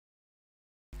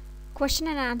Question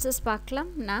and answers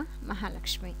பார்க்கலாம். நான்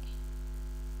Mahalakshmi.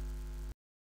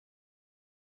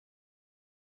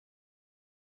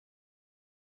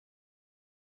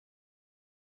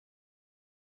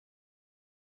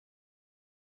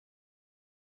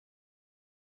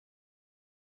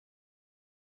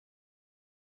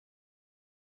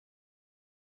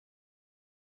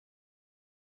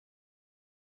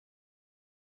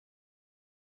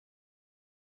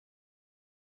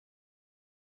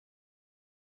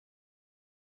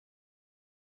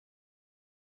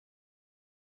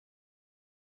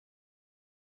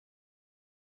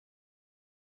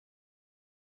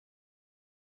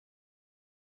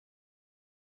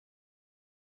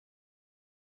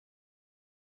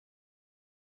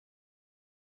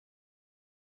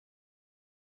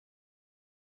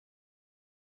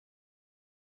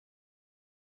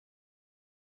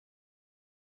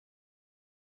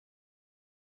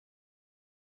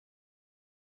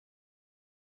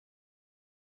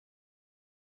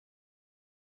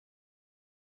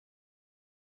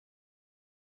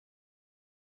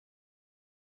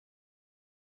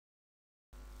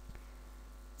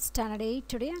 Standard 8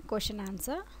 today question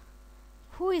answer.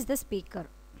 Who is the speaker?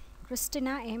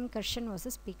 Christina M. Kirshen was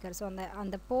the speaker. So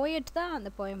on the poet and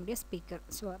the poem speaker.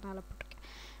 So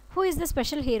who is the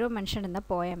special hero mentioned in the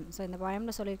poem? So in the poem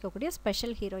la sollirukkudiya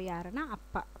special hero yarana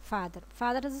appa, father.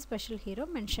 Father is a special hero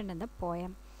mentioned in the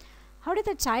poem. How did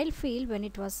the child feel when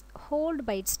it was held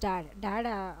by its dad? Dad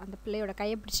and the playoda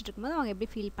kaiya pidichittu irukumbodhu avanga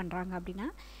eppadi feel பண்றாங்க அப்படினா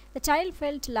the child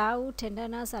felt love,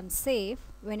 tenderness and safe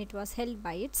when it was held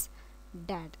by its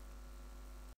dad.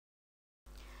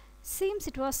 Seems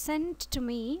it was sent to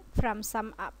me from some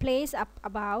place up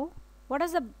above. What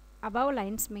does the above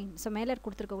lines mean? So மேல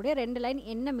கொடுத்திருக்கக்கூடிய ரெண்டு line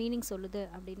என்ன meaning சொல்லுது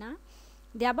அப்படினா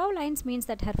the above lines means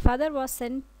that her father was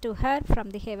sent to her from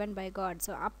the heaven by God.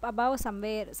 So up above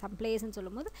somewhere some place ன்னு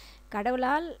சொல்லும்போது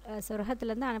கடவுளால்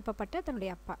சொர்க்கத்துல இருந்து அனுப்பப்பட்ட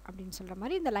தன்னுடைய அப்பா அப்படினு சொல்ற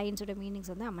மாதிரி இந்த லைன்ஸ் ஓட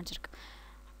மீனிங்ஸ் வந்து அமைஞ்சிருக்கு.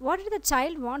 What did the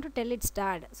child want to tell its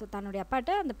dad? So தன்னுடைய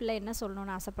அப்பாட்ட அந்த பிள்ளை என்ன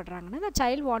சொல்லணும்னு ஆசைப்படுறாங்கன்னா the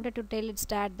child wanted to tell its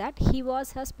dad that he was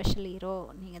her special hero.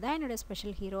 நீங்க தான் என்னோட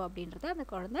ஸ்பெஷல் ஹீரோ அப்படின்றத அந்த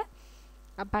குழந்தை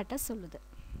அப்பாட்ட சொல்லுது.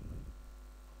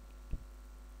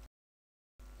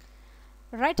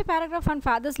 Write a paragraph on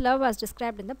father's love as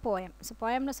described in the poem. So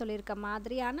poemல சொல்லிருக்க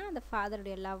மாதிரியான அந்த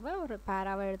ஃாதருடைய லவ் ஒரு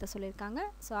பாராவா எழுத சொல்லிருக்காங்க.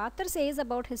 So author says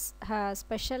about her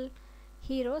special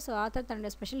hero. So author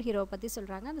தன்னுடைய ஸ்பெஷல் ஹீரோ பத்தி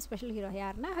சொல்றாங்க. அந்த ஸ்பெஷல் ஹீரோ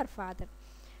யாருன்னா her father.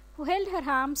 Who held her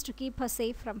arms to keep her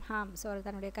safe from harm. So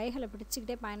தன்னுடைய கைகளை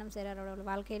பிடிச்சிக்கிட்டே பயணம் செய்கிறாரோட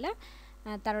வாழ்க்கையில்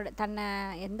தன்னை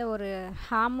எந்த ஒரு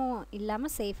ஹார்மும்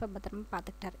இல்லாமல் சேஃபாக பத்திரமா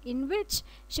பார்த்துக்கிட்டார். In which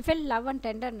she fell love and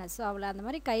tenderness. So அவளை அந்த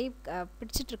மாதிரி கை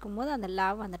பிடிச்சிட்டு இருக்கும்போது அந்த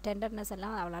லவ் அந்த டெண்டர்னஸ்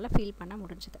எல்லாம் அவளால் ஃபீல் பண்ண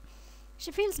முடிஞ்சுது.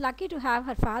 She feels lucky to have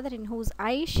her father in whose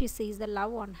I she cheese the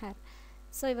love on her.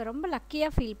 So இவர் ரொம்ப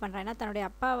லக்கியாக ஃபீல் பண்ணுறா. ஏன்னா தன்னுடைய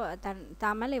அப்பா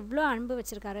தான் மேலே எவ்வளோ அன்பு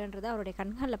வச்சுருக்காருன்றது அவருடைய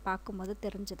கண்களில் பார்க்கும்போது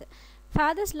தெரிஞ்சுது.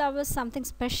 Fathers love is something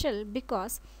special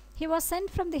because he was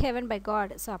sent from the heaven by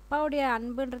God. So அப்பாவுடைய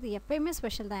அன்புன்றது எப்பயுமே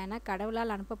ஸ்பெஷல் தான். ஏன்னா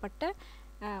கடவுளால் அனுப்பப்பட்ட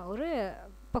ஒரு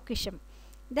பொக்கிஷம்.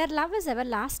 தேர் love is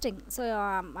ever lasting. So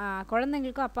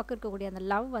குழந்தைங்களுக்கும் அப்பாவுக்கும் இருக்கக்கூடிய அந்த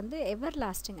லவ் வந்து எவர்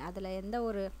லாஸ்டிங். அதில் எந்த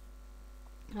ஒரு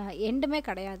எண்டுமே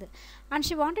கிடையாது. And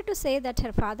she wanted to say that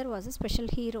her father was a special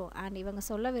hero. And இவங்க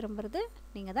சொல்ல விரும்புகிறது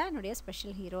நீங்கள் தான் என்னுடைய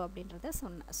ஸ்பெஷல் ஹீரோ அப்படின்றத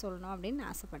சொல்லணும் அப்படின்னு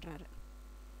ஆசைப்படுறாரு.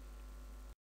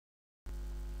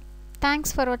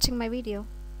 தேங்க்ஸ் ஃபார் வாட்சிங் மை வீடியோ.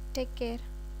 Take care.